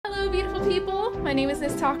my name is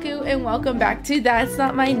Nestakoo and welcome back to That's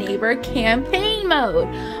Not My Neighbor campaign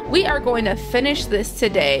mode. We are going to finish this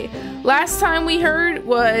today. Last time we heard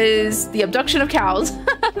was the abduction of cows.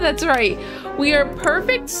 That's right. We are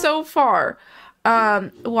perfect so far.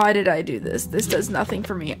 Why did I do this? This does nothing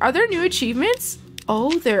for me. Are there new achievements?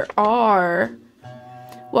 Oh, there are.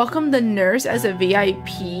 Welcome the nurse as a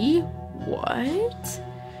VIP. What?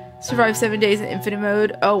 Survive 7 days in infinite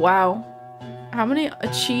mode. Oh, wow. How many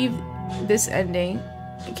achieved this ending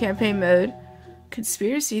in campaign mode?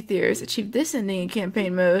 Conspiracy theorists achieved this ending in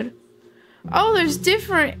campaign mode. Oh, there's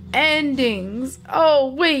different endings.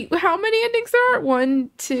 Oh, wait. How many endings there are? 1,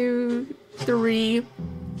 2, 3,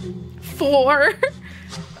 4.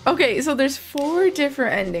 Okay, so there's 4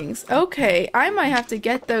 different endings. Okay, I might have to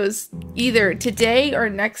get those either today or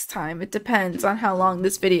next time. It depends on how long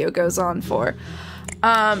this video goes on for.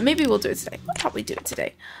 Maybe we'll do it today. We'll probably do it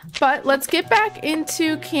today. But let's get back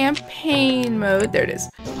into campaign mode. There it is.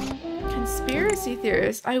 Conspiracy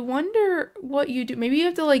theorists. I wonder what you do. Maybe you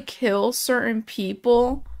have to like kill certain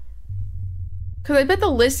people. Because I bet the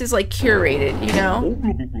list is like curated, you know?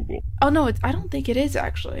 Oh no, I don't think it is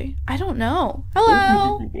actually. I don't know.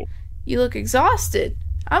 Hello! You look exhausted.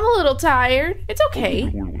 I'm a little tired. It's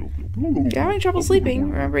okay. If you're having trouble sleeping,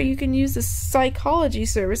 remember you can use the psychology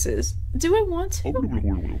services. Do I want to?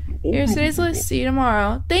 Here's today's list. See you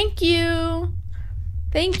tomorrow. Thank you.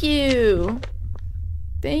 Thank you.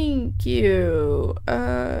 Thank you.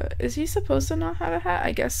 Is he supposed to not have a hat?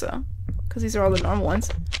 I guess so. Because these are all the normal ones.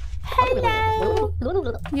 Hello.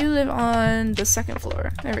 You live on the 2nd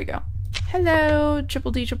floor. There we go. Hello,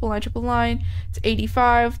 triple D, triple line. It's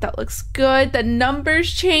 85. That looks good. The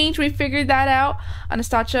numbers change. We figured that out.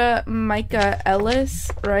 Anastasia Micah Ellis,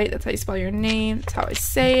 right? That's how you spell your name. That's how I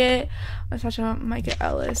say it. Anastasia Micah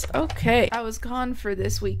Ellis. Okay. I was gone for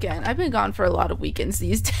this weekend. I've been gone for a lot of weekends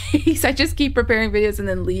these days. I just keep preparing videos and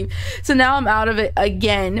then leave. So now I'm out of it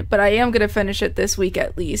again, but I am going to finish it this week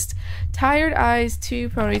at least. Tired eyes, 2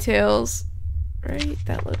 ponytails. Right?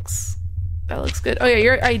 That looks good. Oh yeah,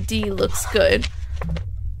 your ID looks good.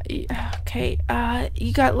 Okay,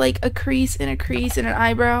 you got like a crease and an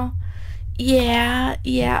eyebrow. Yeah,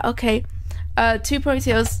 okay. 2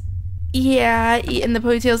 ponytails. Yeah, and the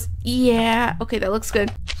ponytails. Yeah, okay, that looks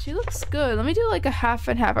good. She looks good. Let me do like a half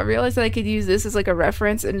and half. I realized that I could use this as like a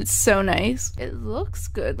reference and it's so nice. It looks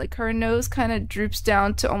good. Like her nose kind of droops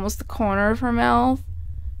down to almost the corner of her mouth.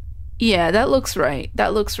 Yeah, that looks right.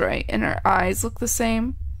 That looks right. And her eyes look the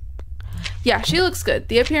same. Yeah, she looks good.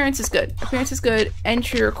 The appearance is good. Appearance is good.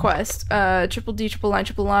 Entry request. Triple D,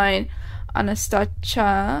 triple line.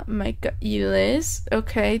 Anastasia Micah Ellis.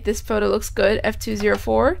 Okay, this photo looks good.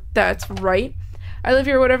 F204. That's right. I live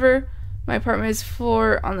here, whatever. My apartment is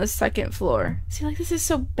floor on the 2nd floor. See, like, this is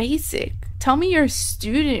so basic. Tell me you're a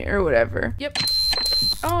student or whatever. Yep.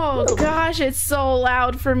 Oh, gosh, it's so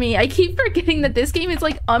loud for me. I keep forgetting that this game is,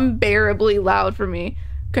 like, unbearably loud for me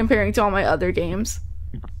comparing to all my other games.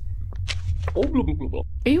 Are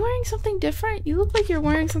you wearing something different? You look like you're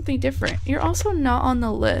wearing something different. You're also not on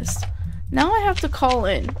the list. Now I have to call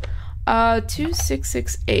in.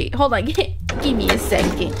 2668. Hold on. Give me a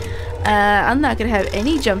second. I'm not gonna have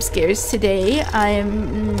any jump scares today. I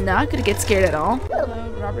am not gonna get scared at all. Hello,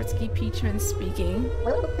 Robert Ski Peachman speaking.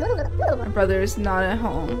 My brother is not at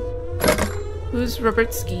home. Who's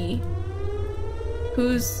Robert Ski?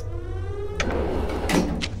 Who's...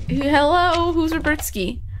 Hello? Who's Robert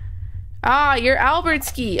Ski? Ah, you're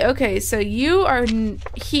Albertski. Okay, so you are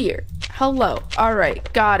here. Hello. All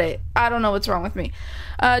right, got it. I don't know what's wrong with me.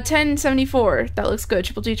 1074. That looks good.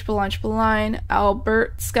 Triple D, triple line.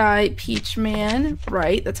 Albert Sky Peachman.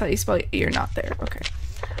 Right, that's how you spell it. You're not there. Okay.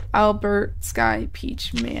 Albert Sky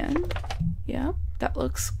Peachman. Yeah, that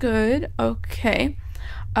looks good. Okay.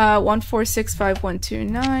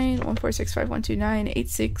 1465129. 1465129.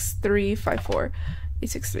 86354.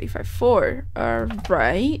 86354.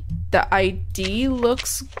 Alright. The ID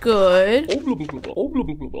looks good.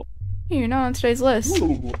 Hey, you're not on today's list.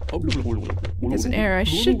 There's an error. I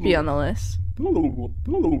should be on the list.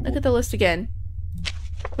 Look at the list again.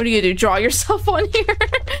 What are you gonna do? Draw yourself on here?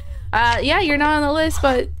 Yeah, you're not on the list,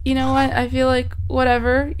 but you know what? I feel like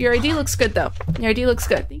whatever. Your ID looks good though. Your ID looks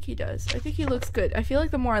good. I think he does. I think he looks good. I feel like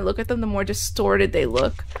the more I look at them, the more distorted they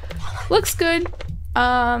look. Looks good.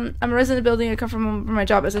 I'm a resident of the building. I come from my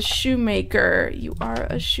job as a shoemaker. You are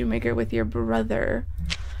a shoemaker with your brother.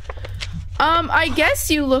 I guess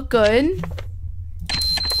you look good.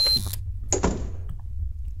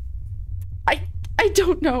 I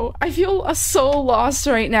don't know. I feel so lost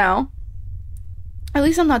right now. At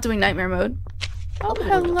least I'm not doing nightmare mode. Oh,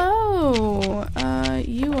 hello.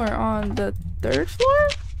 You are on the 3rd floor?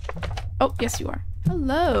 Oh, yes, you are.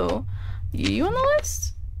 Hello. You on the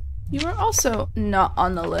list? You are also not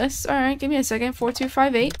on the list. Alright, give me a second.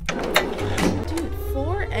 4258. Dude,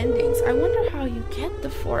 4 endings. I wonder how you get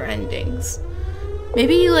the 4 endings.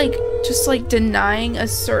 Maybe, like, just, like, denying a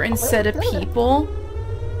certain set of people.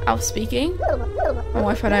 Alf speaking. My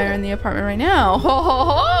wife and I are in the apartment right now. Ho ho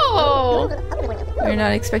ho! We're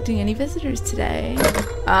not expecting any visitors today.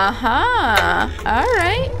 Uh-huh.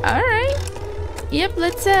 Alright, alright. Yep,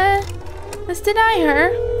 let's deny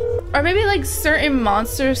her. Or maybe like certain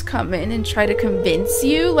monsters come in and try to convince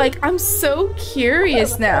you. Like, I'm so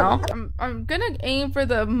curious now. I'm gonna aim for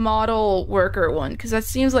the model worker one, because that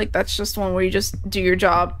seems like that's just one where you just do your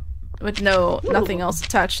job with nothing else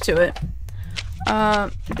attached to it.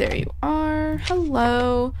 There you are.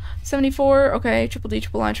 Hello. 74. Okay, triple D,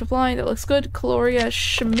 triple line, that looks good. Gloria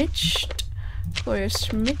Schmidt. Gloria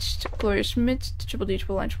Schmidt, triple D,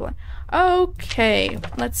 triple line. Okay,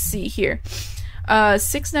 let's see here.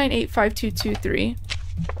 6985223.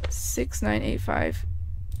 6985.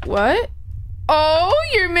 What? Oh,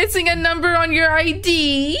 you're missing a number on your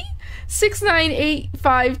ID.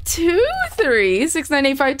 6985223.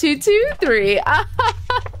 6985223.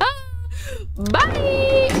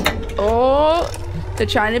 Bye. Oh, they're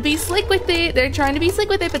trying to be slick with it.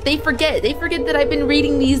 But they forget. They forget that I've been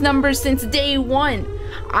reading these numbers since day 1.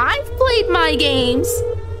 I've played my games.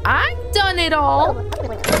 I've done it all.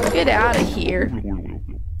 Get out of here.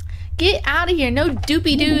 Get out of here. No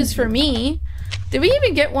doopy-doos for me. Did we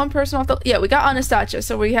even get one person off the... Yeah, we got Anastasia,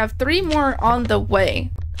 so we have 3 more on the way.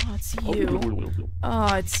 Oh, it's you.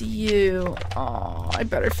 Oh, it's you. Oh, I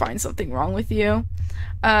better find something wrong with you.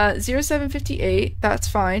 0758, that's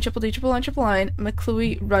fine. Triple D, triple line.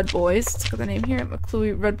 McClooey Red Boys. Let's look at the name here.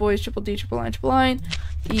 McClooey Red Boys, triple D, triple line.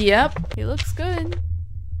 Yep, he looks good.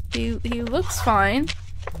 He looks fine.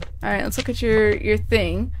 Alright, let's look at your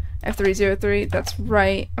thing. F303, that's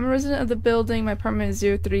right. I'm a resident of the building. My apartment is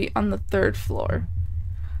 03 on the 3rd floor.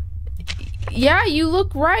 Yeah, you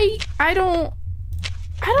look right. I don't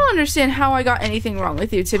understand how I got anything wrong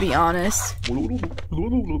with you, to be honest.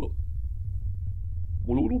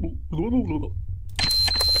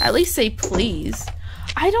 At least say please.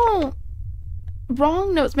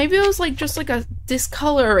 Wrong notes. Maybe it was like just like a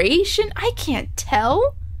discoloration. I can't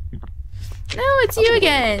tell. No, it's you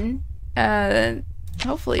again.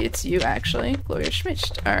 Hopefully it's you, actually. Gloria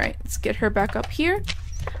Schmidt. Alright, let's get her back up here.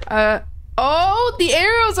 Oh, the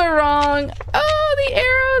arrows are wrong. Oh, the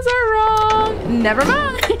arrows are wrong. Never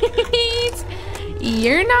mind.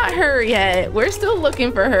 You're not her yet. We're still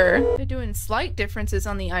looking for her. They're doing slight differences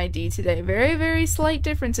on the ID today. Very, very slight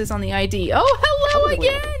differences on the ID. Oh, hello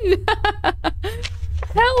again.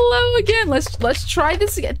 Hello again. Let's try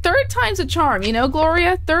this again. 3rd time's a charm, you know,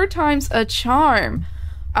 Gloria? 3rd time's a charm.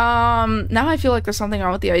 Now I feel like there's something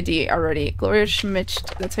wrong with the ID already. Gloria Schmidt.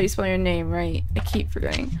 That's how you spell your name, right? I keep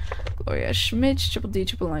forgetting. Gloria Schmidt. Triple D,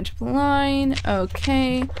 triple line.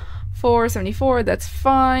 Okay. 474. That's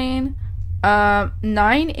fine.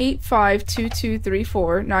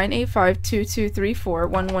 9852234. 9852234.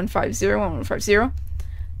 1150.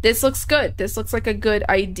 This looks good. This looks like a good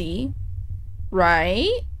ID. Right?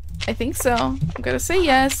 I think so. I'm gonna say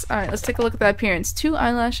yes. Alright, let's take a look at that appearance. 2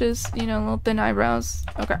 eyelashes, you know, little thin eyebrows.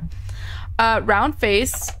 Okay. Round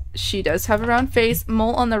face. She does have a round face.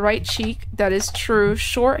 Mole on the right cheek. That is true.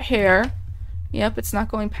 Short hair. Yep, it's not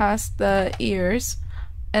going past the ears.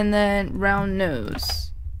 And then round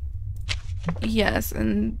nose. Yes,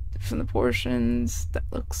 and from the portions,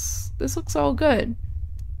 this looks all good.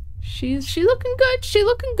 She's looking good.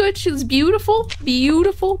 She's beautiful.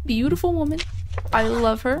 Beautiful woman. I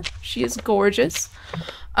love her. She is gorgeous.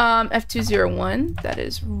 F201, that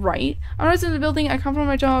is right. I'm a resident of the building. I come from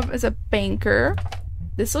my job as a banker.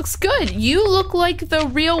 This looks good. You look like the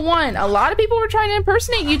real one. A lot of people were trying to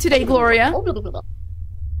impersonate you today, Gloria.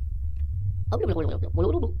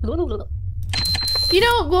 You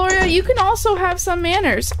know, Gloria, you can also have some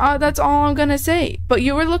manners. That's all I'm gonna say. But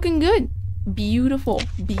you were looking good. Beautiful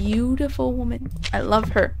woman. I love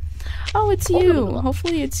her. Oh, it's you.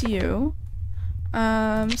 Hopefully it's you.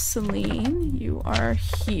 Celine, you are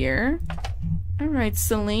here. Alright,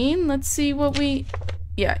 Celine, let's see what we...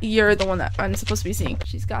 Yeah, you're the one that I'm supposed to be seeing.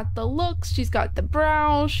 She's got the looks, she's got the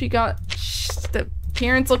brows, the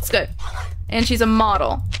appearance looks good. And she's a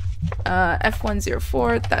model.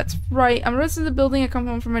 F104, that's right. I'm a resident of the building. I come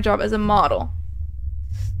home from my job as a model.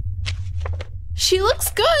 She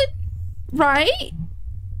looks good, right?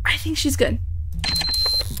 I think she's good.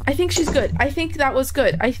 I think she's good. I think that was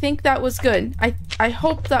good. I hope that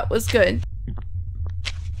was good.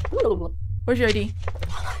 Where's your ID?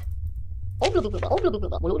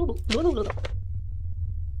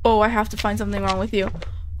 Oh, I have to find something wrong with you.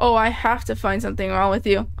 Oh, I have to find something wrong with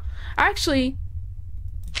you. Actually,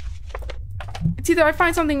 it's either I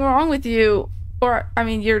find something wrong with you, or, I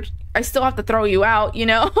mean, I still have to throw you out, you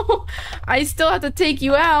know? I still have to take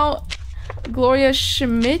you out. Gloria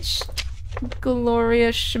Schmidt.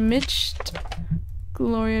 Gloria Schmidt.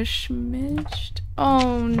 Gloria Schmidt.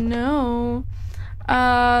 Oh, no.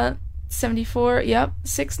 74, yep.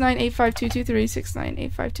 6985223,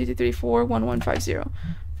 6985223, 41150.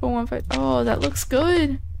 415. Oh, that looks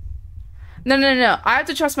good. No, no, no. I have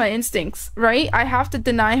to trust my instincts, right? I have to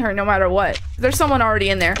deny her no matter what. There's someone already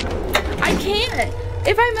in there. I can't.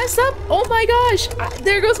 If I mess up, oh my gosh.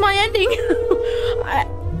 There goes my ending.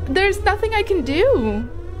 There's nothing I can do.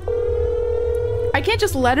 I can't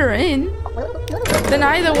just let her in. Then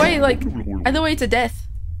either way, like, either way, it's a death.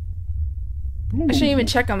 I shouldn't even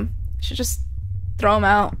check him. I should just throw him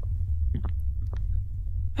out.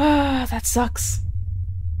 Ah, that sucks.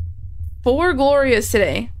 4 Glorias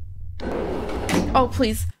today. Oh,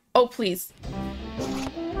 please. Oh, please.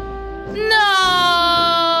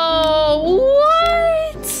 No!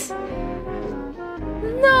 What?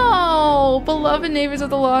 No! Beloved neighbors of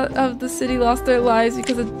the city lost their lives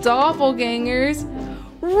because of doppelgangers.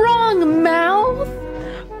 Wrong mouth?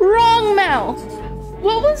 Wrong mouth.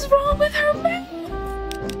 What was wrong with her mouth?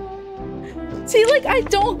 See, like, I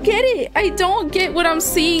don't get it. I don't get what I'm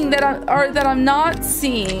seeing that I'm not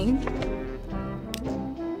seeing.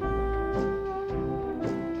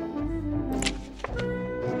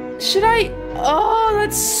 Should I? Oh,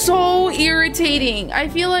 that's so irritating. I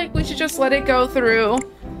feel like we should just let it go through.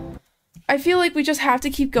 I feel like we just have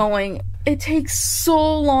to keep going. It takes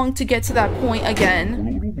so long to get to that point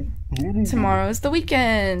again. Tomorrow's the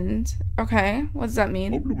weekend. Okay, what does that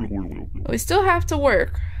mean? We still have to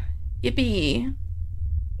work. Yippee.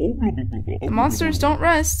 The monsters don't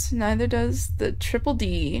rest, neither does the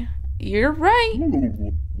D.D.D. You're right.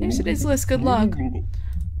 Here's today's list, good luck.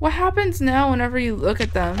 What happens now whenever you look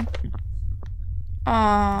at them?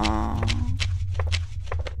 Aww.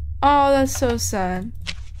 Oh, that's so sad.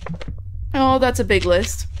 Oh, that's a big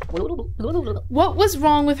list. What was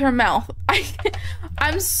wrong with her mouth?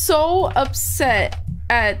 I'm so upset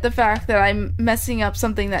at the fact that I'm messing up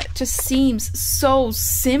something that just seems so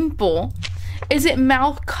simple. Is it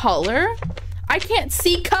mouth color? I can't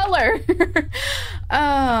see color.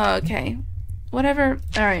 Okay. Whatever.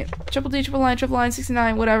 Alright. D, triple line,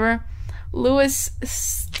 69, whatever. Lewis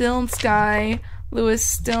Stilnsky.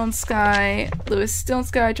 Lewis Stilnsky. Lewis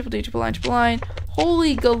Stilnsky. D, triple line.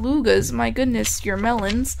 Holy galugas. My goodness, your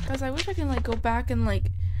melons. Because I wish I can, like, go back and, like,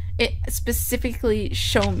 it specifically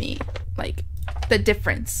show me, like, the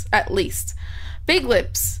difference, at least. Big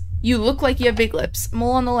lips. You look like you have big lips.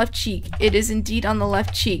 Mole on the left cheek. It is indeed on the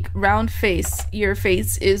left cheek. Round face. Your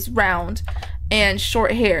face is round. And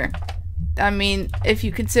short hair. I mean, if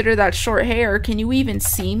you consider that short hair, can you even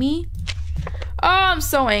see me? Oh, I'm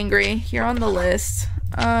so angry. You're on the list.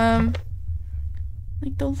 Like,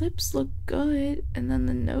 the lips look good, and then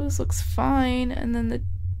the nose looks fine, and then the...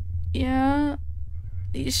 Yeah.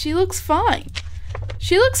 She looks fine.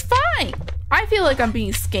 She looks fine! I feel like I'm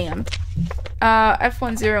being scammed.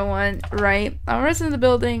 F101, right. I'm a resident of the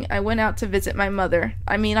building. I went out to visit my mother.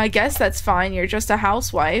 I mean, I guess that's fine. You're just a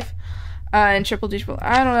housewife. And D, I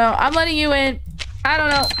don't know. I'm letting you in. I don't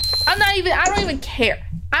know. I don't even care.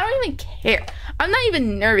 I don't even care. I'm not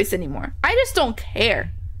even nervous anymore. I just don't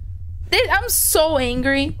care. I'm so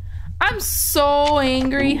angry. I'm so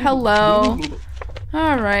angry. Hello.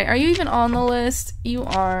 Alright, are you even on the list? You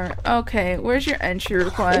are. Okay, where's your entry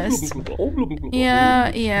request?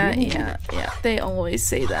 Yeah. They always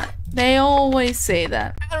say that. They always say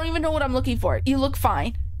that. I don't even know what I'm looking for. You look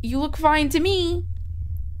fine. You look fine to me.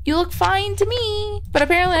 You look fine to me. But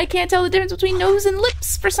apparently I can't tell the difference between nose and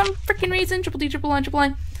lips for some freaking reason. D, triple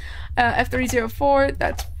line. F304,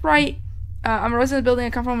 that's right. I'm a resident of the building. I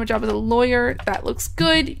come from a job as a lawyer. That looks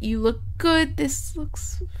good. You look good. This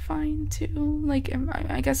looks fine too. Like,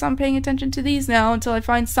 I guess I'm paying attention to these now until I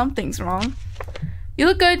find something's wrong. You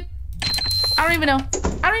look good. I don't even know.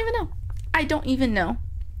 I don't even know.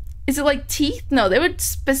 Is it like teeth? No, they would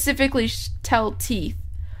specifically tell teeth.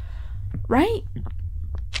 Right?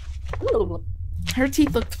 Her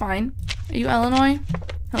teeth looked fine. Are you Illinois?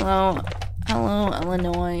 Hello,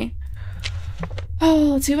 Illinois.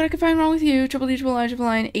 Oh, let's see what I can find wrong with you. D, triple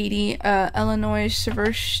line, 80. Illinois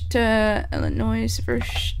Sversta,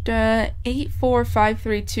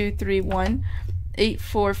 8453231.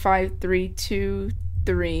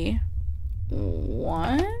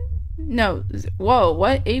 8453231. No, whoa,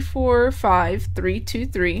 what?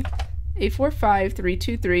 8453223.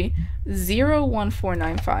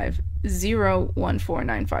 845-323-01495.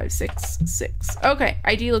 0149566. Okay,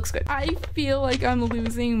 ID looks good. I feel like I'm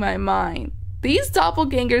losing my mind. These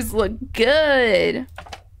doppelgangers look good.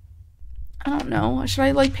 I don't know. Should I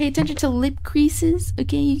like pay attention to lip creases?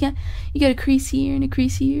 Okay, you got a crease here and a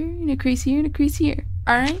crease here and a crease here and a crease here.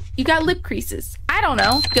 All right, you got lip creases. I don't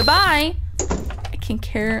know. Goodbye. I can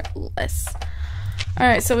care less. All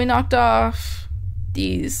right, so we knocked off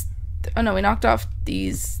these. Oh no, we knocked off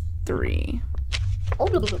these 3.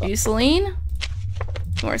 Are you Celine?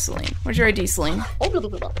 Or Celine? Where's your ID, Celine?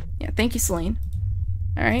 Yeah, thank you, Celine.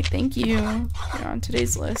 All right, thank you. You're on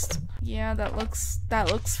today's list. Yeah, that looks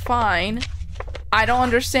fine. I don't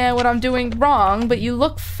understand what I'm doing wrong, but you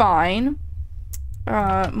look fine.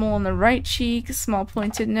 Mole on the right cheek, small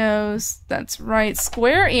pointed nose. That's right.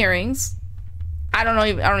 Square earrings. I don't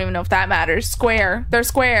even know if that matters. Square. They're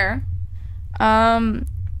square. Yeah,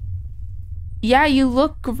 you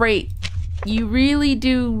look great. You really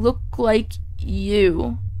do look like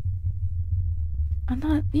you. I'm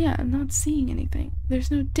not seeing anything. There's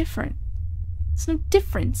no difference. There's no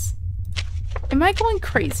difference. Am I going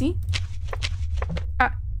crazy?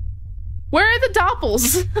 Where are the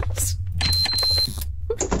doppels?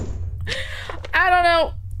 I don't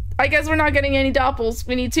know. I guess we're not getting any doppels.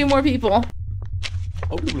 We need 2 more people.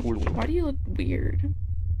 Why do you look weird?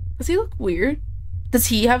 Does he look weird? Does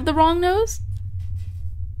he have the wrong nose?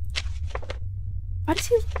 Why does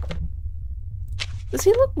he look... Does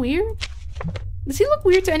he look weird? Does he look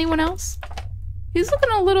weird to anyone else? He's looking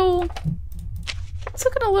a little... It's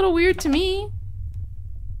looking a little weird to me.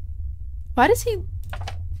 Why does he...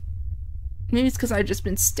 Maybe it's because I've just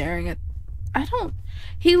been staring at... I don't...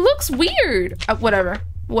 He looks weird! Whatever.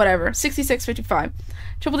 Whatever. 6655.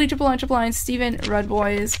 Triple D, triple line, Steven, Red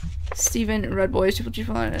Boys. Steven, Red Boys,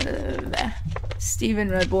 triple line. Steven,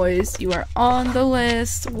 Red Boys, you are on the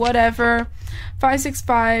list. Whatever.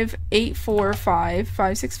 565-845.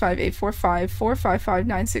 565-845.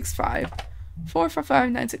 455965.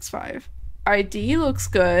 455965. ID looks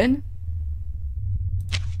good.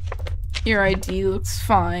 Your ID looks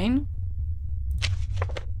fine.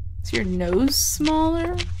 Is your nose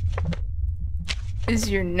smaller? Is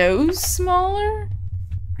your nose smaller?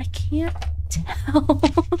 I can't tell.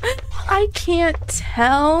 I can't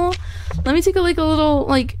tell. Let me take a little,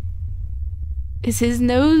 like... Is his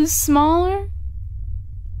nose smaller?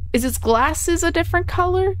 Is his glasses a different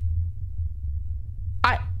color?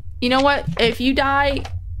 You know what? If you die,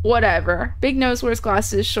 whatever. Big nose wears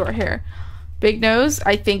glasses, short hair. Big nose,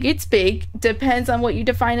 I think it's big. Depends on what you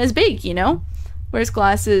define as big, you know? Wears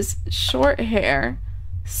glasses, short hair,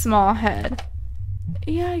 small head.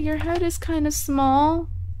 Yeah, your head is kind of small.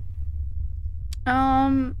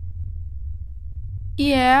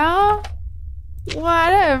 Yeah.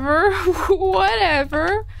 Whatever.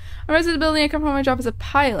 Whatever. I rest of the building, I come from my job as a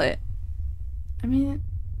pilot. I mean,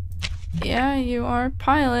 yeah, you are a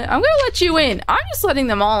pilot. I'm gonna let you in. I'm just letting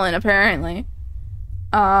them all in, apparently.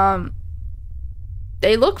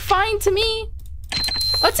 They look fine to me.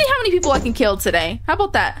 Let's see how many people I can kill today. How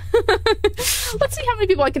about that? Let's see how many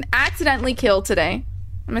people I can accidentally kill today.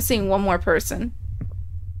 I'm missing 1 more person.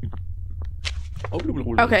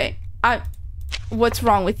 Okay, what's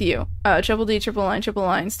wrong with you? Triple D, triple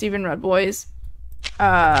line, Steven, Red Boys.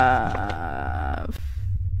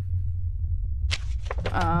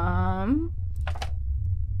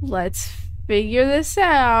 Let's figure this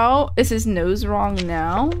out. Is his nose wrong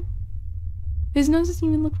now? His nose doesn't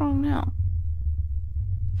even look wrong now.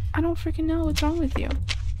 I don't freaking know what's wrong with you.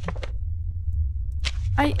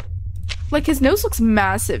 Like, his nose looks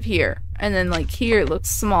massive here, and then, like, here it looks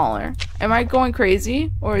smaller. Am I going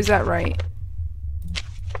crazy, or is that right?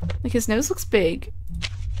 Like, his nose looks big,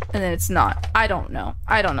 and then it's not. I don't know.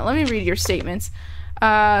 I don't know. Let me read your statements. 3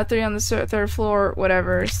 on the 3rd floor,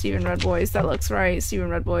 whatever. Steven, Red Boys. That looks right. Steven,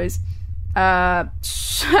 Red Boys. There's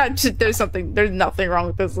nothing wrong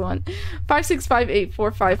with this one.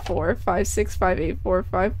 565-8454.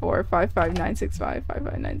 565-8454. 55965.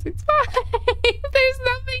 55965. There's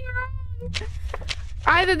nothing wrong.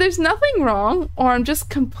 Either there's nothing wrong, or I'm just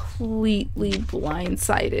completely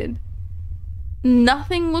blindsided.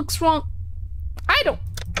 Nothing looks wrong. I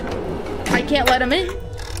can't let him in.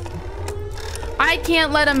 I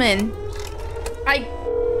can't let him in.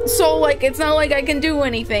 So, like, it's not like I can do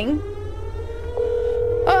anything.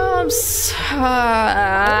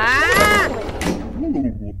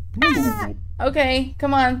 Okay,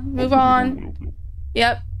 come on, move on.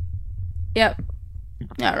 Yep.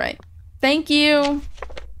 Alright. Thank you.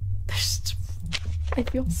 I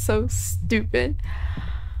feel so stupid.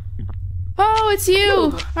 Oh, it's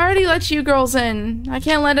you! I already let you girls in. I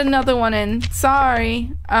can't let another one in.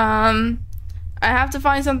 Sorry. I have to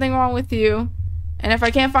find something wrong with you. And if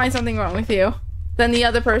I can't find something wrong with you, then the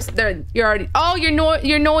other person, there, you're already, oh, your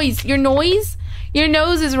nose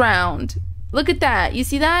is round. Look at that. You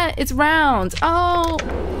see that? It's round. Oh,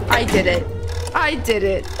 I did it. I did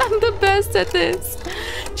it. I'm the best at this.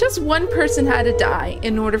 Just one person had to die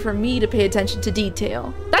in order for me to pay attention to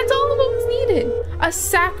detail. That's all that was needed. A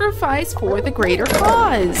sacrifice for the greater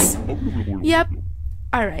cause. Yep.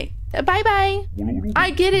 All right. Bye-bye.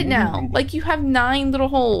 I get it now. Like, you have 9 little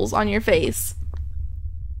holes on your face.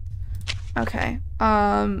 Okay.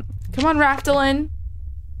 Come on, Raftalin.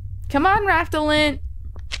 Come on, Raftalin.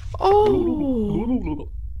 Oh.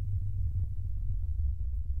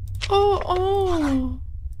 Oh.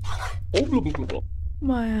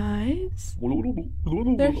 My eyes.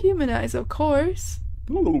 They're human eyes, of course.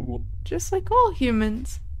 Just like all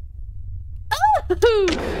humans.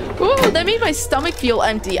 Oh, that made my stomach feel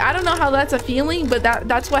empty. I don't know how that's a feeling, but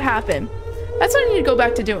that's what happened. That's what I need to go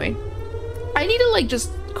back to doing. I need to like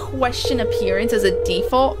just question appearance as a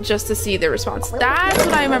default just to see the response. That's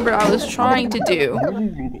what I remember I was trying to do.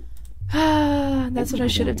 That's what I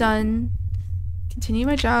should have done. Continue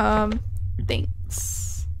my job.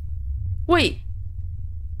 Thanks. Wait.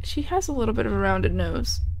 She has a little bit of a rounded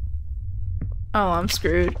nose. Oh, I'm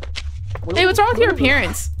screwed. Hey, what's wrong with your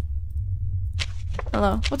appearance?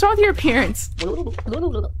 Hello. What's wrong with your appearance? What's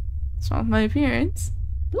wrong with my appearance?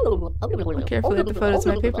 Look carefully at the photos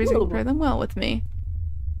of my papers and compare them well with me.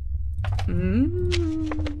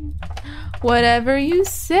 Whatever you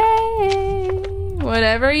say.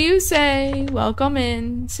 Whatever you say. Welcome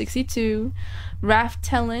in. 62.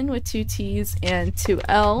 Raftalin with 2 T's and 2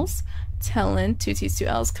 L's. Talon, 2 T's, 2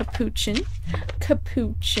 L's. Capuchin.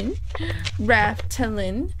 Capuchin.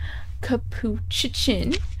 Raftalin.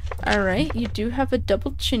 Capuchin. Alright, you do have a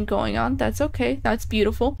double chin going on. That's okay. That's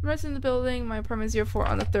beautiful. I'm resting in the building. My apartment is 04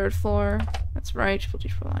 on the 3rd floor. That's right.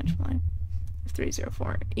 Triple line.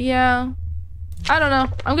 304. Yeah. I don't know.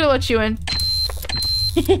 I'm gonna let you in.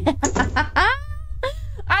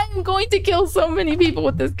 I'm going to kill so many people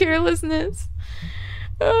with this carelessness.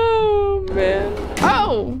 Oh, man.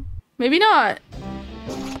 Oh! Maybe not.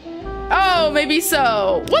 Oh, maybe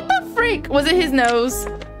so. What the freak? Was it his nose?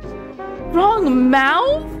 Wrong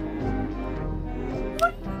mouth? What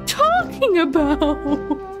are you talking about?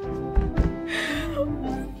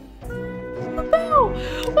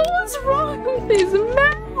 What was wrong with his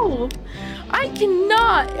mouth? I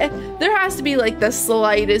cannot. There has to be like the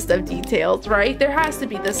slightest of details, right? There has to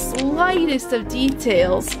be the slightest of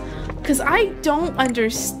details. Because I don't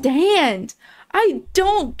understand. I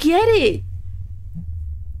don't get it.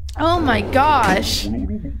 Oh my gosh.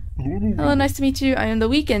 Hello, nice to meet you. I am the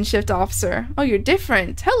weekend shift officer. Oh, you're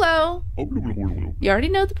different. Hello. You already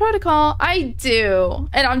know the protocol. I do.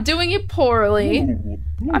 And I'm doing it poorly.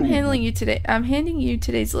 I'm handling you today. I'm handing you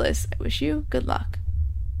today's list. I wish you good luck.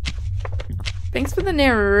 Thanks for the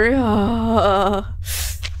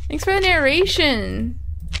Thanks for the narration.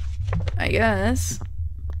 I guess.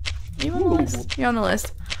 Are you on the list? You're on the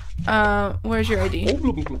list. Where's your ID?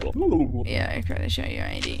 Yeah, I tried to show you your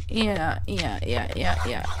ID. Yeah.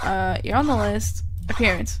 You're on the list.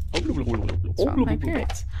 Appearance. What's wrong with my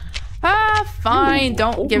appearance? Ah, fine.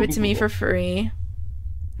 Don't give it to me for free.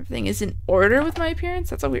 Everything is in order with my appearance?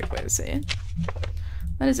 That's a weird way to say it.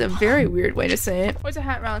 That is a very weird way to say it. Where's a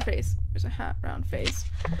hat, round face? There's a hat, round face.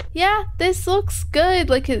 Yeah, this looks good.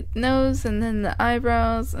 Like his nose and then the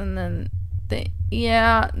eyebrows and then the...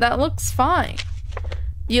 Yeah, that looks fine.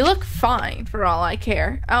 You look fine for all I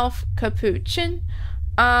care. Alf Capuchin.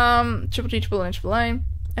 Triple line.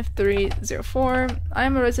 F304. I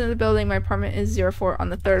am a resident of the building. My apartment is 04 on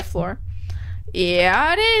the 3rd floor.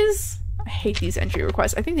 Yeah, it is. I hate these entry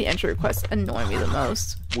requests. I think the entry requests annoy me the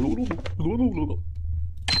most.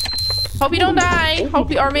 Hope you don't die.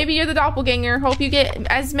 Hope you, or maybe you're the doppelganger. Hope you get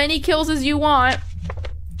as many kills as you want.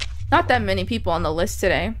 Not that many people on the list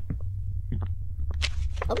today.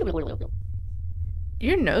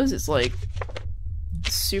 Your nose is like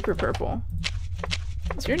super purple.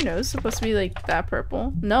 Is your nose supposed to be like that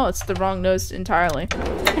purple? No, it's the wrong nose entirely.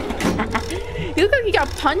 You look like you got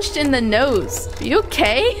punched in the nose. Are you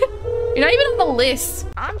okay? You're not even on the list.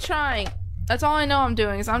 I'm trying. That's all I know I'm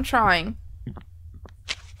doing is I'm trying.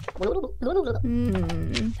 Hello.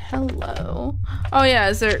 Oh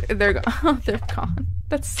yeah, they're gone. Oh, they're gone.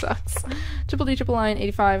 That sucks. Triple D, triple line,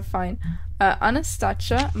 85, fine.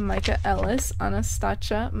 Anastasia, Micah Ellis.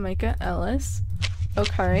 Anastasia, Micah Ellis.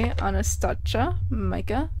 Okay, Anastasia,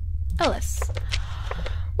 Micah Ellis.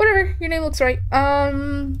 Whatever, your name looks right.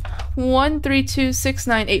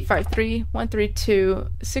 132-69853.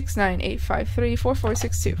 132-69853.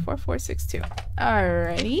 4462. 4462.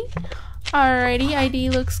 Alrighty. Alrighty, ID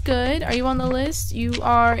looks good. Are you on the list? You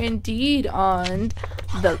are indeed on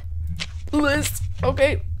the list.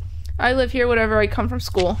 Okay. I live here, whatever. I come from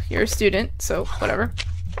school. You're a student, so whatever.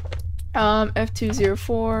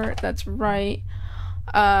 F204, that's right.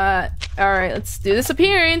 Alright, let's do this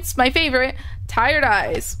appearance. My favorite. Tired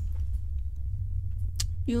eyes.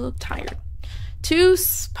 You look tired. 2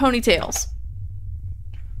 ponytails.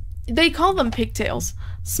 They call them pigtails.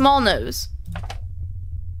 Small nose.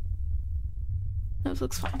 Nose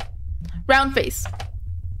looks fine. Round face.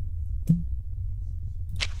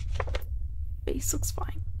 Face looks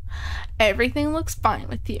fine. Everything looks fine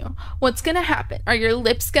with you. What's gonna happen? Are your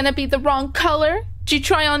lips gonna be the wrong color? Did you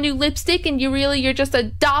try on new lipstick and you're just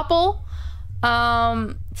a doppel?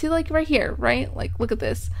 See, like right here, right? Like, look at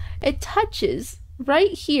this. It touches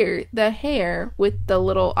right here, the hair with the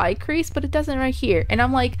little eye crease, but it doesn't right here. And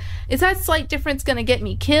I'm like, is that slight difference gonna get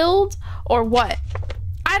me killed or what?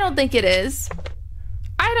 I don't think it is.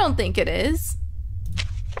 I don't think it is.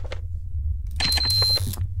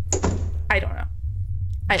 I don't know.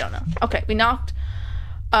 I don't know. Okay, we knocked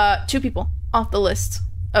 2 people off the list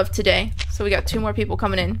of today. So we got 2 more people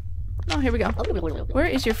coming in. Oh, here we go. Where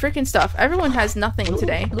is your freaking stuff? Everyone has nothing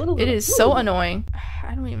today. It is so annoying.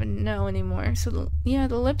 I don't even know anymore. So, yeah,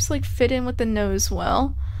 the lips, like, fit in with the nose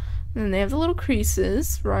well. And then they have the little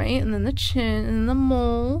creases, right? And then the chin, and then the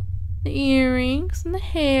mole, the earrings, and the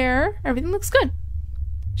hair. Everything looks good.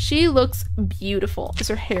 She looks beautiful. Is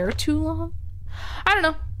her hair too long? I don't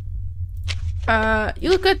know. You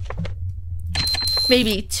look good.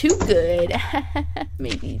 Maybe too good.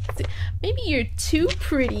 maybe you're too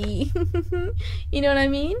pretty. You know what I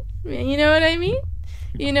mean? You know what I mean?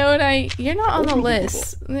 You know what you're not on the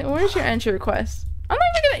list. Where's your entry request? I'm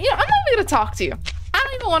not even gonna talk to you. I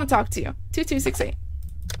don't even want to talk to you. 2268.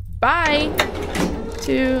 Bye.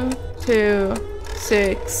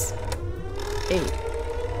 2268.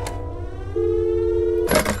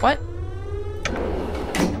 What?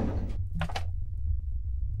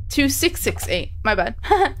 2668. My bad.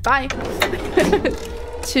 Bye.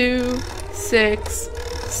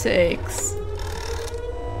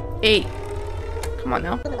 2668. Come on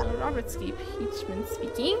now. Robert Peachman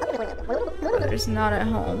speaking. Brother's not at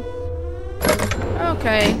home.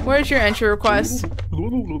 Okay, where's your entry request?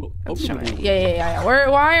 Yeah.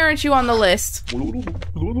 Why aren't you on the list?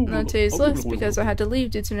 Not today's list because I had to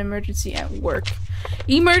leave due to an emergency at work.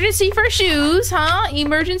 Emergency for shoes, huh?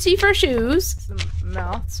 Emergency for shoes. The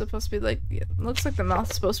mouth supposed to be like, it looks like the mouth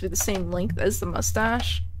is supposed to be the same length as the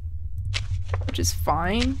mustache, which is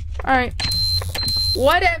fine. All right,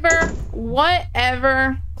 whatever.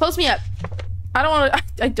 Close me up. I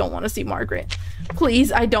don't want to see Margaret.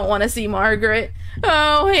 Please, I don't want to see Margaret.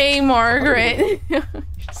 Oh, hey, Margaret.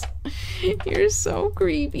 You're so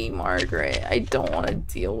creepy, Margaret. I don't want to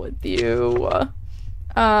deal with you.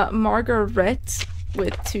 Margaret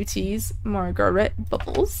with 2 T's. Margaret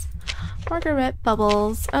Bubbles. Margaret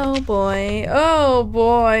Bubbles. Oh, boy. Oh,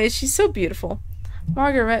 boy. She's so beautiful.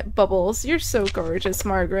 Margaret Bubbles. You're so gorgeous,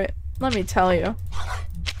 Margaret. Let me tell you.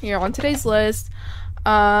 You're on today's list.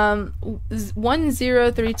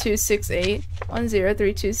 103268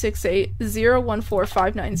 103268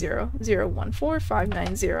 014590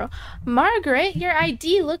 014590. Margaret, your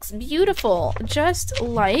ID looks beautiful, just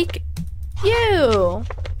like you.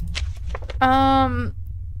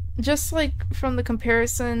 Just like from the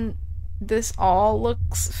comparison, this all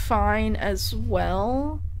looks fine as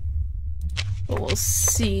well, but we'll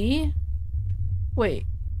see. Wait.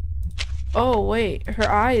 Oh, wait. Her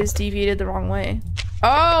eye is deviated the wrong way.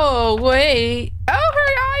 Oh, wait. Oh, her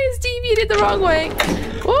eye is deviated the wrong way.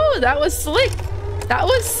 Ooh, that was slick. That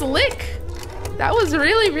was slick. That was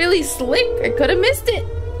really, really slick. I could have missed it.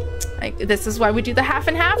 This is why we do the half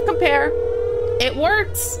and half compare. It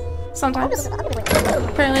works. Sometimes.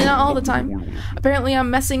 Apparently not all the time. Apparently I'm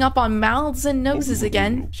messing up on mouths and noses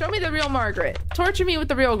again. Show me the real Margaret. Torture me with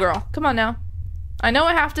the real girl. Come on now. I know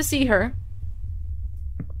I have to see her.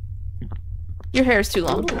 Your hair's too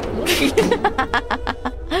long.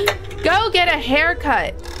 Go get a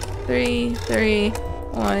haircut. 3, 2.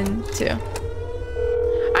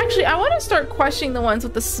 Actually, I want to start questioning the ones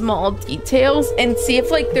with the small details and see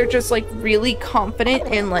if like they're just like really confident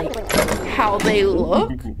in like how they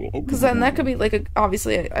look, because then that could be like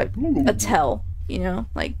obviously a tell, you know,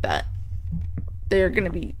 like that they're gonna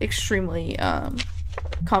be extremely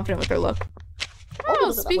confident with their look.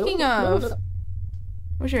 Oh, speaking of,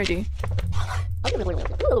 what's your ID?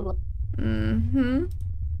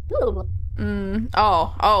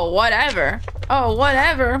 Oh, whatever. Oh,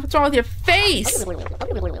 whatever. What's wrong with your face? What's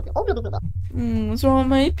wrong with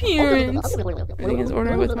my appearance? Everything is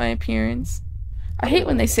ordered with my appearance. I hate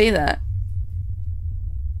when they say that.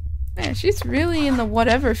 Man, she's really in the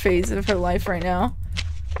whatever phase of her life right now.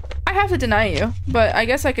 I have to deny you, but I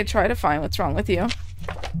guess I could try to find what's wrong with you.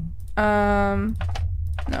 No,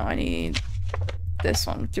 I need this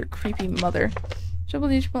one with your creepy mother. Triple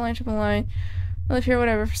D, triple line, triple line. I live here,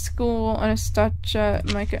 whatever, for school. Anastasia,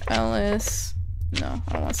 Micah Ellis. No,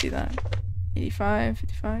 I don't want to see that. 85,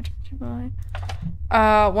 55, triple line.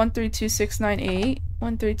 132,698.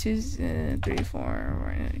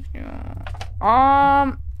 13234.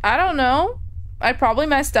 I don't know. I probably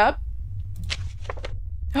messed up.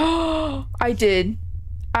 Oh, I did.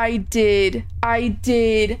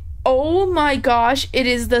 Oh my gosh, it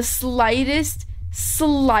is the slightest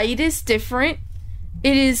different.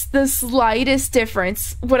 It is the slightest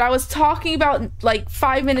difference. What I was talking about like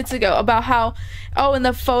 5 minutes ago about how, oh, in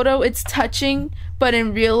the photo it's touching, but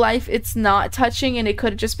in real life it's not touching, and it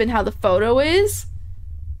could have just been how the photo is.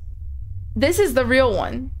 This is the real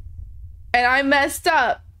one. And I messed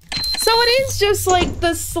up. So it is just like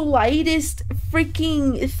the slightest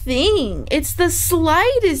freaking thing. It's the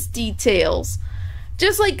slightest details.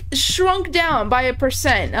 Just like shrunk down by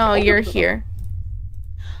 1%. Oh, you're here.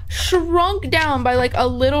 Shrunk down by like a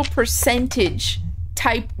little percentage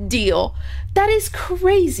type deal. That is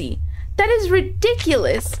crazy. That is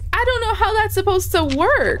ridiculous. I don't know how that's supposed to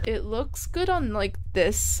work. It looks good on like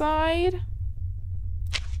this side.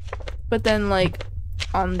 But then like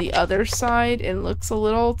on the other side, it looks a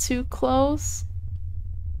little too close.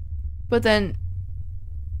 But then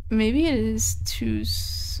maybe it is too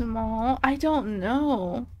small. I don't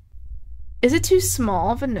know. Is it too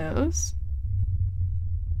small of a nose?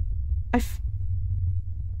 I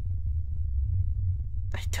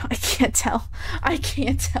can't tell. I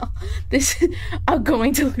can't tell. I'm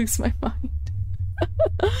going to lose my mind.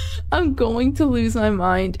 I'm going to lose my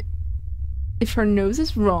mind. If her nose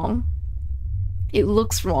is wrong, it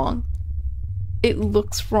looks wrong. It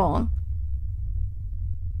looks wrong.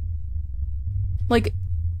 Like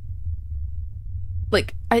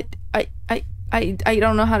I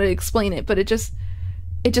don't know how to explain it, but it just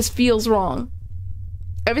feels wrong.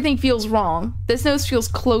 Everything feels wrong. This nose feels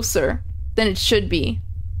closer than it should be.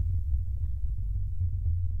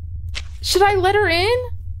 Should I let her in?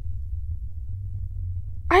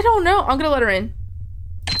 I don't know. I'm gonna let her in.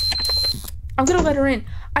 I'm gonna let her in.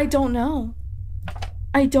 I don't know.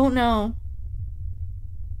 I don't know.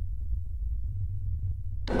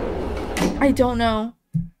 I don't know.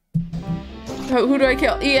 Oh, who do I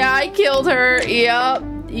kill? Yeah, I killed her. Yup.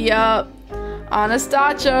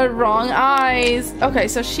 Anastasia, wrong eyes. Okay,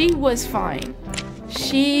 so she was fine.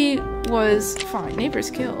 She was fine. Neighbors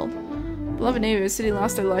killed. Beloved neighbors, city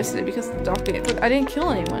lost their lives today because of the doppelganger. But I didn't kill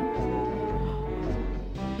anyone.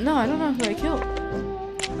 No, I don't know who I killed.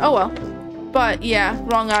 Oh well. But yeah,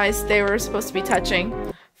 wrong eyes. They were supposed to be touching.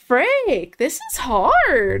 Frick, this is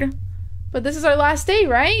hard. But this is our last day,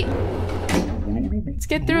 right? Let's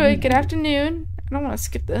get through it. Good afternoon. I don't want to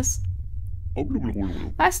skip this.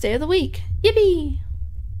 Last day of the week. Yippee!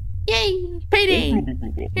 Yay! Payday!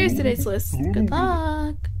 Here's today's list. Good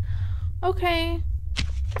luck. Okay.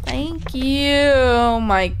 Thank you. Oh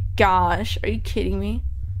my gosh. Are you kidding me?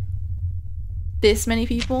 This many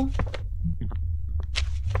people?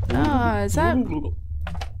 Ah, is that...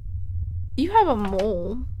 You have a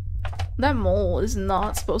mole. That mole is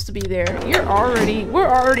not supposed to be there. We're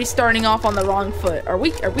already starting off on the wrong foot. Are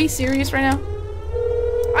we serious right now?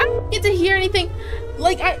 I don't get to hear anything.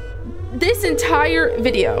 Like, this entire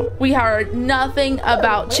video, we heard nothing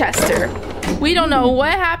about Chester. We don't know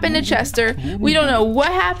what happened to Chester. We don't know what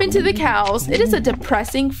happened to the cows. It is a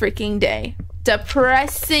depressing freaking day.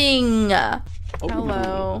 Depressing.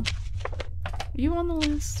 Hello. Are you on the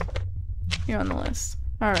list? You're on the list.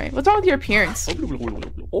 Alright, what's wrong with your appearance?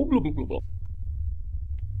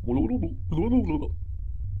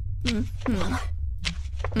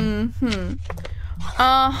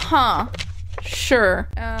 Uh-huh. Sure.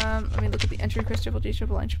 Let me look at the entry request. Triple G,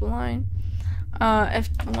 triple line.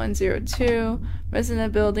 F102.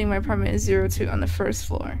 Resident building. My apartment is 02 on the first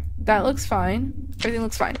floor. That looks fine. Everything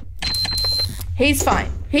looks fine. He's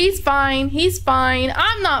fine. He's fine. He's fine.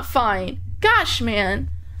 I'm not fine. Gosh,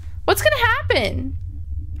 man. What's gonna happen?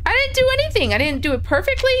 I didn't do anything. I didn't do it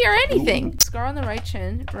perfectly or anything. Scar on the right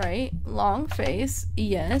chin. Right. Long face.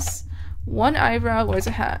 Yes. One eyebrow. Wears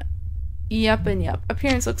a hat. Yep and yep.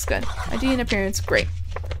 Appearance looks good. ID and appearance, great.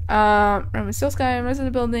 Roman sales guy,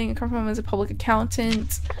 resident building, come from as a public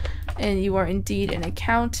accountant, and you are indeed an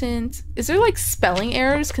accountant. Is there like spelling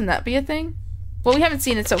errors? Can that be a thing? Well, we haven't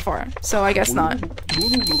seen it so far, so I guess not.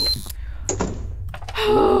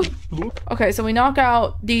 Okay, so we knock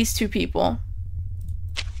out these two people.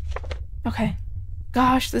 Okay.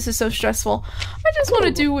 Gosh, this is so stressful. I just want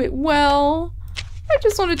to do it well. I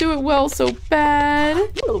just want to do it well so bad.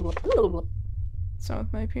 What's wrong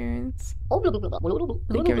with my appearance? I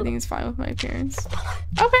think everything is fine with my appearance.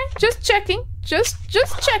 Okay, just checking. Just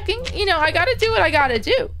checking. You know, I gotta do what I gotta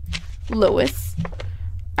do. Lewis.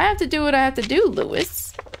 I have to do what I have to do,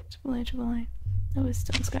 Lewis. Lewis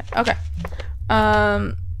Stone Sky. Okay.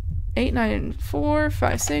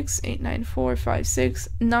 89456 89456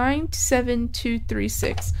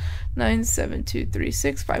 97236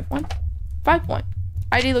 97236 51.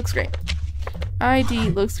 ID looks great. ID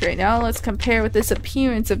looks great. Now let's compare with this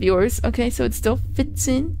appearance of yours. Okay, so it still fits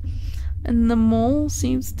in. And the mole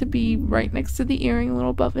seems to be right next to the earring, a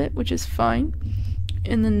little above it, which is fine.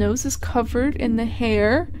 And the nose is covered in the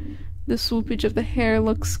hair. The swoopage of the hair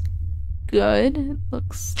looks good. It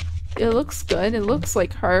looks good. It looks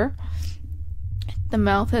like her. The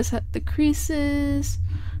mouth has the creases.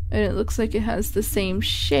 And it looks like it has the same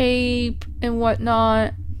shape and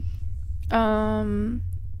whatnot.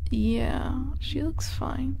 Yeah, she looks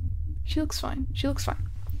fine. She looks fine.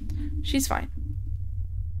 She's fine.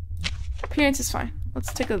 Appearance is fine.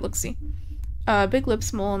 Let's take a look-see. Big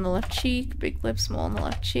lips, mole on the left cheek. Big lips, mole on the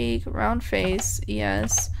left cheek. Round face,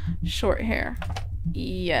 yes. Short hair,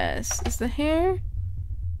 yes. Is the hair?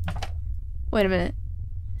 Wait a minute.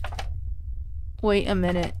 Wait a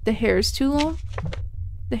minute. The hair is too long?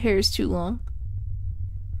 The hair is too long.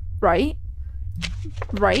 Right?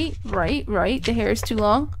 Right. The hair is too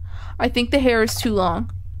long. I think the hair is too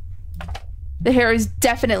long. The hair is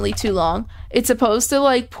definitely too long. It's supposed to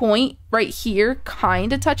like point right here,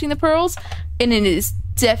 kind of touching the pearls, and it is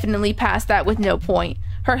definitely past that with no point.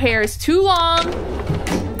 Her hair is too long.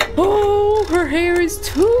 Oh, her hair is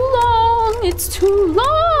too long. It's too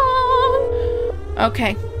long.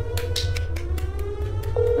 Okay.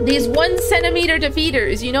 These 1 centimeter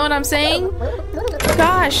defeaters, you know what I'm saying?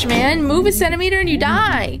 Gosh, man, move a centimeter and you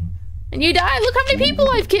die. And you die. Look how many people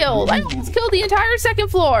I've killed. I almost killed the entire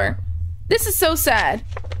 2nd floor. This is so sad.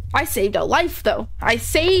 I saved a life, though. I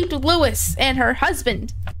saved Lewis and her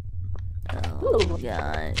husband. Oh,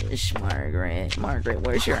 gosh, Margaret. Margaret,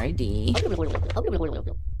 where's your ID?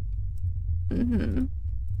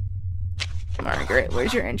 Margaret,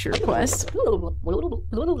 where's your entry request?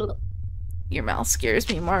 Your mouth scares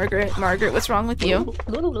me, Margaret. Margaret, what's wrong with you?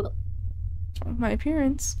 My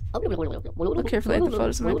appearance. Look carefully at the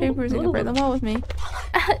photos of my papers and compare them all with me.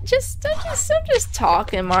 I'm just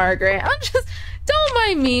talking, Margaret. Don't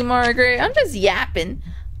mind me, Margaret. I'm just yapping.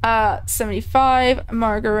 75,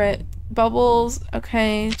 Margaret Bubbles.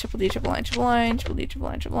 Okay, triple D, triple line, triple line, triple D, triple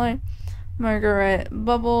line, triple line. Margaret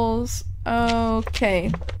Bubbles.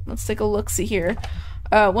 Okay, let's take a look-see here.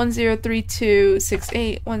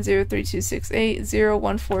 103268 103268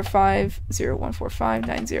 0145 0145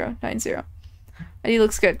 9090. ID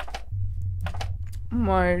looks good.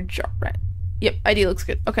 Margaret. Yep, ID looks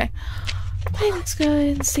good. Okay. ID looks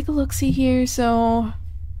good. Let's take a look-see here. So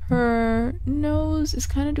her nose is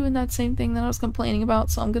kind of doing that same thing that I was complaining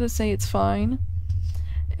about, so I'm gonna say it's fine.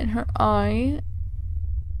 And her eye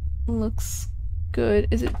looks good.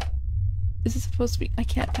 Is it supposed to be? I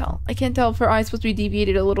can't tell. I can't tell if her eye's supposed to be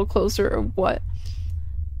deviated a little closer or what.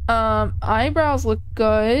 Eyebrows look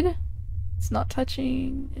good. It's not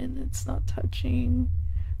touching, and it's not touching.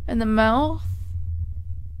 And the mouth,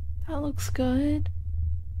 that looks good.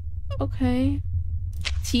 Okay.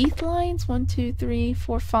 Teeth lines, 1, 2, 3,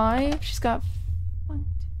 4, 5. She's got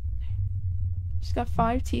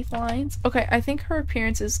 5 teeth lines. Okay, I think her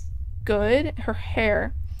appearance is good. Her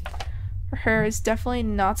hair is definitely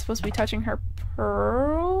not supposed to be touching her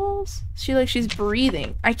pearls. She's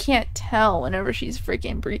breathing. I can't tell whenever she's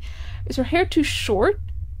freaking breathing. Is her hair too short?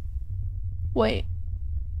 Wait.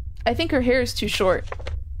 I think her hair is too short.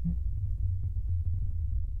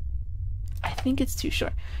 I think it's too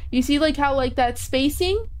short. You see like how like that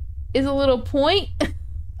spacing is a little point?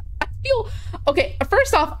 Okay,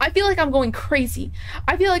 first off, I feel like I'm going crazy.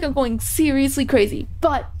 I feel like I'm going seriously crazy.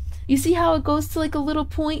 But you see how it goes to like a little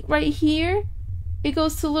point right here? It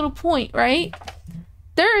goes to a little point, right?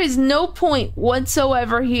 There is no point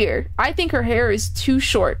whatsoever here. I think her hair is too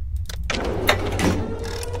short.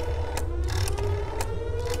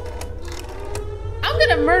 I'm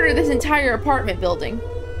gonna murder this entire apartment building.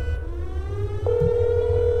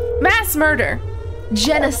 Mass murder.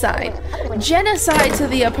 Genocide. Genocide to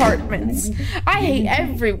the apartments. I hate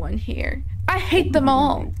everyone here. I hate them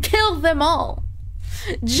all. Kill them all.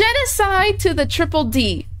 Genocide to the triple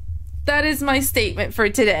D. That is my statement for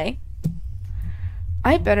today.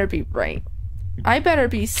 I better be right. I better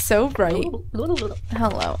be so right.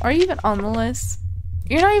 Hello. Are you even on the list?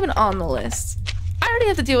 You're not even on the list. I already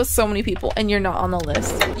have to deal with so many people and you're not on the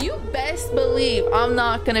list. You best believe I'm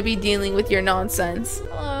not gonna be dealing with your nonsense.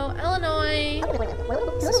 Hello, Illinois.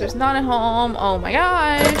 Sister's not at home. Oh my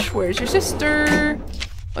gosh, where's your sister?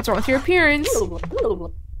 What's wrong with your appearance?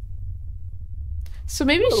 So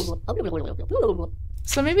maybe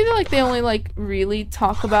they only like really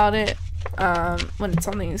talk about it when it's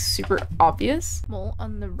something super obvious. Mole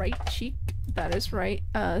on the right cheek, that is right.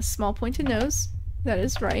 Small pointed nose, that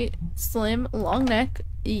is right. Slim, long neck,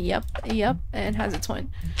 yep, and has a twin.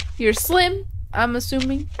 You're slim, I'm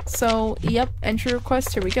assuming. So, yep, entry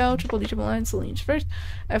request, here we go. Triple D, triple line, Celine's first.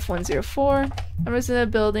 F104. I'm resident of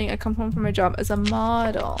a building. I come home from my job as a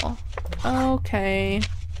model. Okay.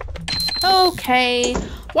 Okay,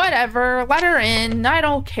 whatever, let her in. I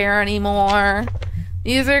don't care anymore.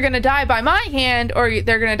 Either gonna die by my hand or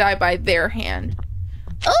they're gonna die by their hand.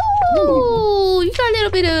 Oh, you got a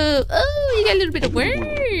little bit of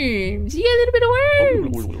worms. You got a little bit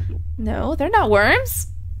of worms. No, they're not worms.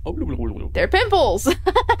 They're pimples.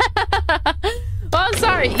 Well, I'm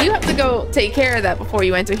sorry. You have to go take care of that before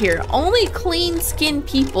you enter here. Only clean-skinned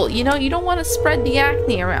people. You know, you don't want to spread the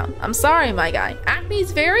acne around. I'm sorry, my guy. Acne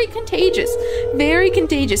is very contagious. Very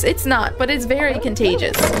contagious. It's not, but it's very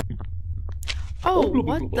contagious. Oh,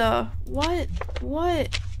 what the?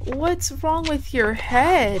 What's wrong with your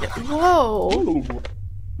head? Whoa.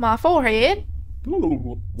 My forehead?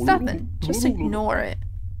 It's nothing. Just ignore it.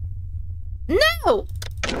 No!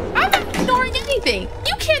 I'm not ignoring anything.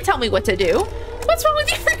 You can't tell me what to do. What's wrong with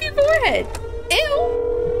your freaking forehead?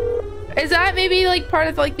 Ew. Is that maybe like part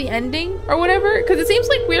of like the ending or whatever? Because it seems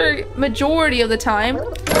like we're majority of the time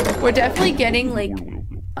we're definitely getting like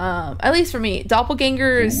at least for me,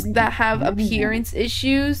 doppelgangers that have appearance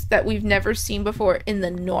issues that we've never seen before in the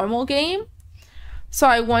normal game. So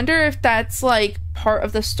I wonder if that's like part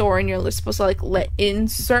of the story and you're supposed to like let in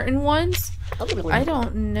certain ones. I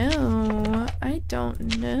don't know.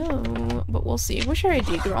 But we'll see. What's your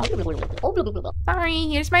ID, girl? Sorry,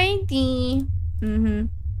 here's my ID.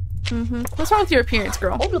 What's wrong with your appearance,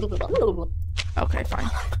 girl? Okay, fine.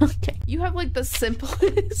 Okay. You have like the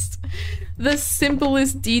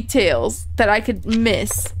simplest details that I could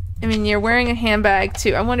miss. I mean, you're wearing a handbag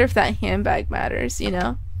too. I wonder if that handbag matters, you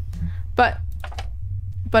know? But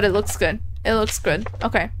it looks good. It looks good.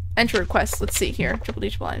 Okay. Entry request. Let's see here. Triple D,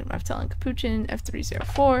 triple line. I'm telling Capuchin.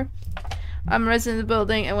 F304. I'm a resident of the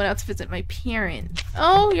building. I went out to visit my parents.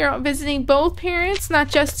 Oh, you're visiting both parents? Not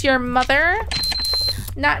just your mother?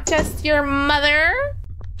 Not just your mother?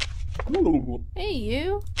 Hey,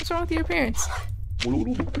 you. What's wrong with your parents?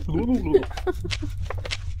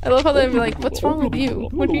 I love how they're like, what's wrong with you?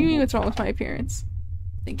 What do you mean what's wrong with my appearance?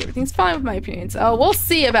 I think everything's fine with my appearance. Oh, we'll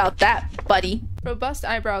see about that, buddy. Robust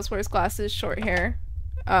eyebrows, wears glasses, short hair.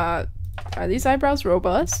 Are these eyebrows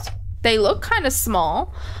robust? They look kind of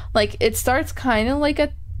small. Like, it starts kind of like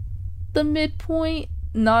at the midpoint.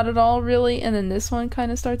 Not at all, really. And then this one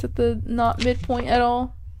kind of starts at the not midpoint at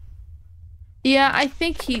all. Yeah, I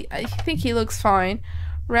think he looks fine.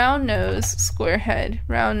 Round nose, square head.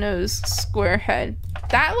 Round nose, square head.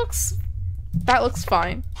 That looks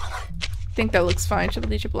fine. I think that looks fine. Triple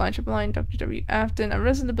D, triple line, Dr. W. Afton. I'm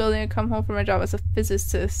resident of the building. I come home from my job as a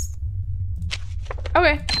physicist.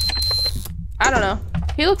 Okay. I don't know.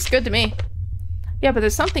 He looks good to me. Yeah, but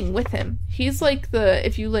there's something with him. He's like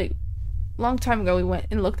if you like, long time ago we went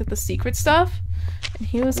and looked at the secret stuff, and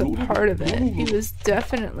he was a part of it. He was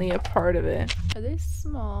definitely a part of it. Are they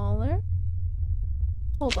smaller?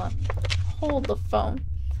 Hold on. Hold the phone.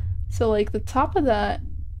 So like the top of that,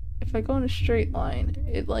 if I go in a straight line,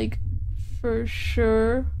 it like for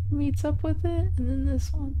sure meets up with it. And then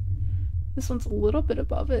this one's a little bit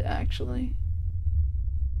above it actually.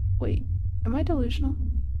 Wait, am I delusional?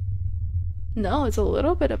 No, it's a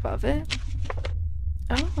little bit above it.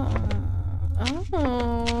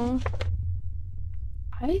 Oh.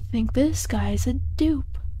 I think this guy's a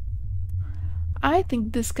dupe. I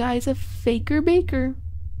think this guy's a faker baker.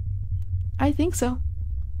 I think so.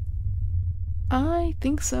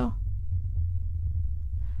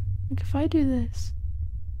 Like if I do this.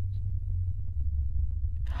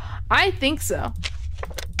 I think so.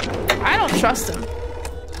 I don't trust him.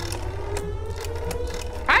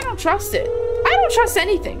 I don't trust it. I don't trust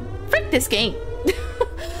anything. Frick this game.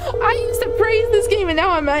 I used to praise this game and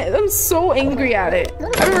now I'm so angry at it.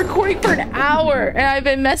 I've been recording for an hour and I've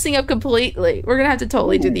been messing up completely. We're gonna have to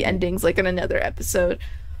totally do the endings like in another episode.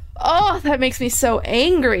 Oh, that makes me so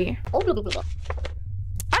angry. I don't even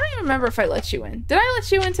remember if I let you in. Did I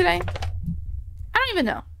let you in today? I don't even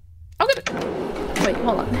know. I'm gonna... Wait,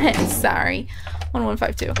 hold on. Sorry.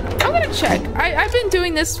 1152. I'm gonna check. I've been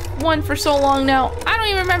doing this one for so long now. I don't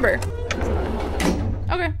even remember.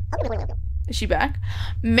 Okay. Is she back?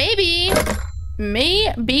 Maybe.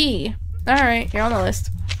 Maybe. Alright, you're on the list.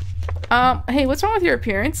 Hey, what's wrong with your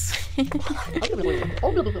appearance?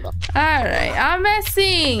 Alright, I'm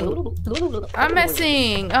messing. I'm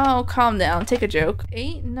messing. Oh, calm down. Take a joke.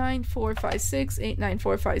 89456,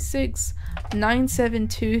 89456,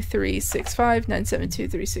 972365,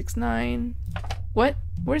 972369. What?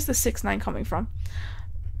 Where's the 69 coming from?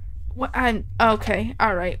 What? Okay.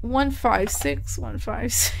 Alright. 156,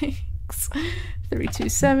 156,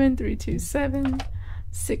 327, 327,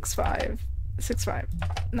 65. 65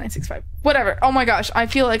 965, whatever. Oh my gosh, I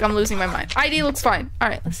feel like I'm losing my mind. ID looks fine. All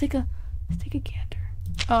right, let's take a gander.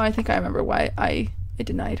 Oh, I think I remember why I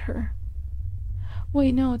denied her.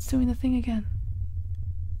 Wait, no, it's doing the thing again.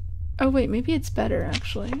 Oh wait, maybe it's better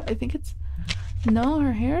actually. I think it's no,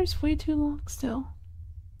 her hair is way too long still.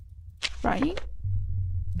 Right?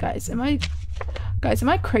 Guys, am I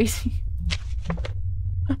crazy?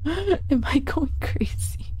 Am I going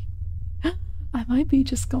crazy? I might be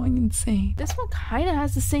just going insane. This one kind of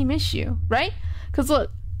has the same issue, right? Because look,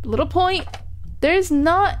 little point, there's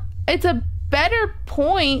not, it's a better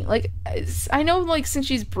point. Like, I know, like, since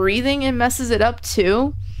she's breathing, it messes it up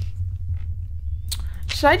too.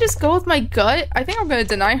 Should I just go with my gut? I think I'm going to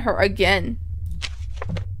deny her again.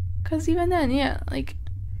 Because even then, yeah, like,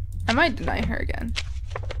 I might deny her again.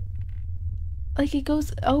 Like, it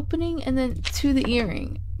goes opening and then to the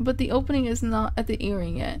earring. But the opening is not at the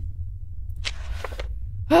earring yet.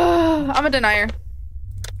 I'm a denier.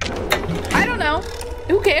 I don't know.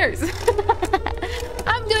 Who cares?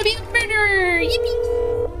 I'm gonna be a murderer!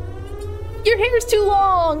 Yippee! Your hair's too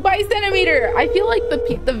long by a centimeter! I feel like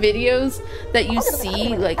the videos that you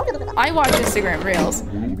see, like, I watch Instagram Reels.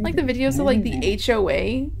 Like the videos of like the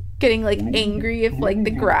HOA getting like angry if like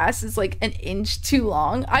the grass is like an inch too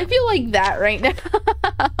long. I feel like that right now.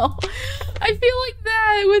 I feel like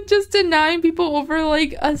that with just denying people over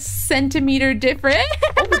like a centimeter different.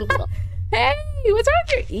 Hey, what's wrong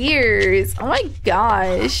with your ears? Oh my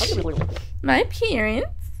gosh. My appearance?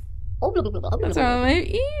 What's wrong with my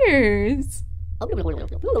ears?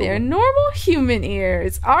 They're normal human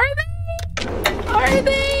ears. Are they? Are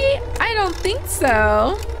they? I don't think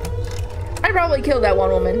so. I probably killed that one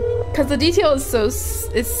woman because the detail is so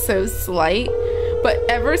slight. But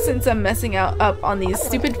ever since I'm messing up on these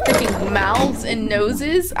stupid freaking mouths and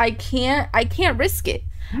noses, I can't risk it.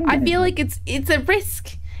 I feel like it's a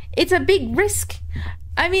risk. It's a big risk.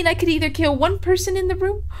 I mean, I could either kill one person in the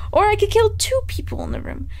room or I could kill two people in the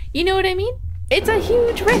room. You know what I mean? It's a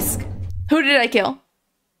huge risk. Who did I kill?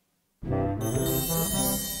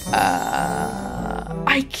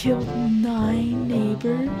 I killed 9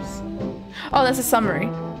 neighbors. Oh, that's a summary.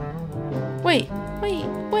 Wait.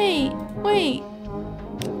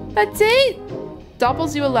 That's it?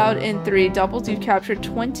 Doppels you allowed in 3. Doppels you've captured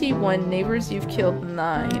 21. Neighbors you've killed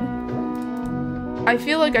 9. I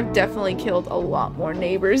feel like I've definitely killed a lot more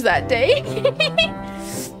neighbors that day.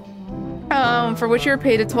 For which you were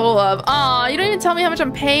paid a total of. Aw, you don't even tell me how much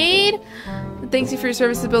I'm paid? Thanks you for your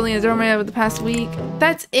service to building a doorman over the past week.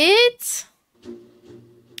 That's it?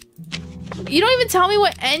 You don't even tell me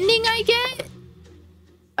what ending I get?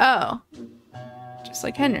 Oh. Just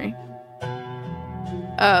like Henry.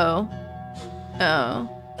 Oh.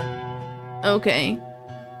 Okay.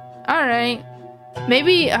 Alright.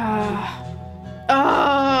 Maybe, it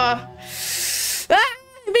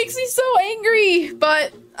makes me so angry,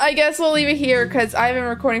 but I guess we'll leave it here because I've been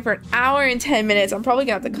recording for 1 hour and 10 minutes. I'm probably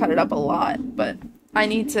gonna have to cut it up a lot, but I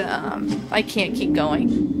need to, I can't keep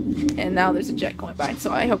going. And now there's a jet going by,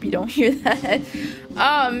 so I hope you don't hear that.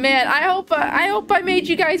 Oh man, I hope I made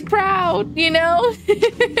you guys proud, you know?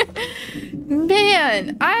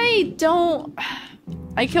 Man, I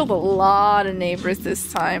killed a lot of neighbors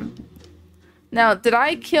this time. Now, did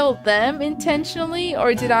I kill them intentionally,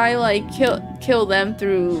 or did I like kill them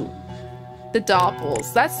through the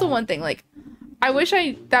doppels? That's the one thing, like, I wish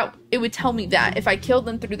that it would tell me that if I killed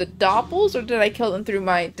them through the doppels or did I kill them through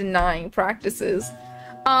my denying practices.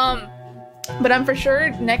 But I'm for sure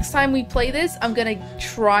next time we play this, I'm gonna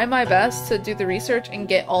try my best to do the research and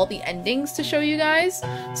get all the endings to show you guys.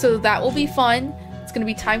 So that will be fun. It's gonna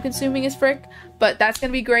be time consuming as frick, but that's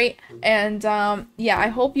gonna be great. And yeah, I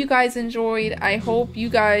hope you guys enjoyed. I hope you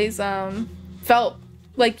guys felt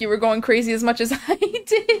like you were going crazy as much as I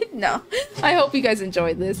did. No, I hope you guys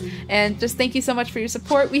enjoyed this, and just thank you so much for your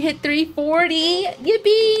support. We hit 340.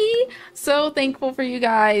 Yippee! So thankful for you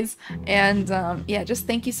guys, and yeah, just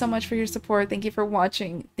thank you so much for your support. Thank you for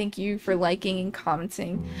watching. Thank you for liking and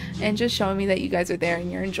commenting and just showing me that you guys are there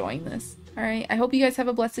and you're enjoying this. All right, I hope you guys have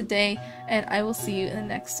a blessed day, and I will see you in the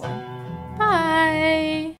next one.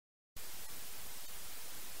 Bye.